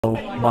Oh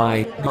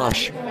my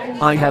gosh.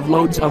 I have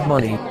loads of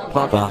money,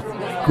 Papa.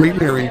 Great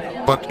Harry,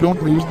 but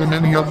don't lose them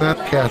any of that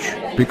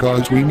cash,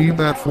 because we need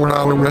that for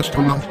our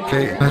restaurant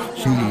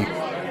KFC.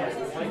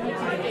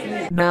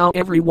 Now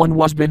everyone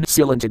was been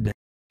silenced.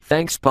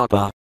 Thanks,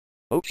 Papa.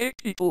 Okay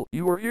people,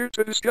 you are here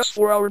to discuss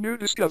for our new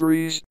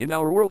discoveries in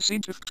our world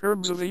scientific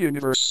terms of the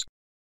universe.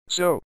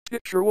 So,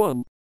 picture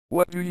 1.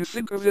 What do you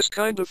think of this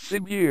kind of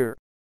thing here?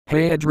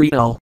 Hey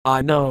Adriel,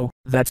 I know,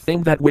 that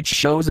thing that which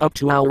shows up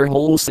to our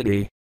whole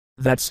city.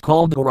 That's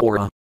called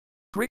Aurora.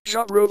 Great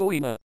job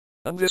Rosalina.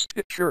 And this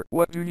picture,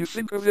 what do you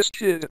think of this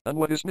kid and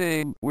what his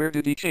name, where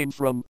did he came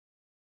from?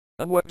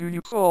 And what do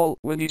you call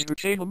when he's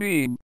became a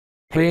meme?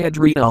 Hey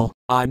Adriel,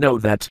 I know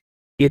that.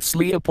 It's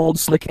Leopold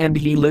Slick and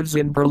he lives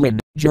in Berlin,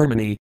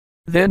 Germany.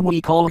 Then we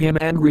call him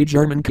Angry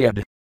German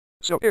Kid.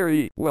 So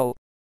Harry, well,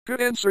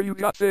 good answer you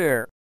got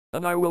there.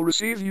 And I will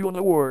receive you an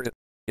award.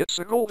 It's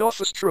a gold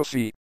office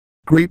trophy.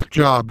 Great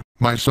job,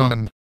 my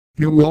son.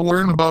 You will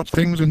learn about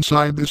things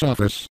inside this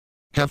office.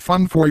 Have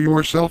fun for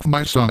yourself,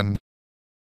 my son.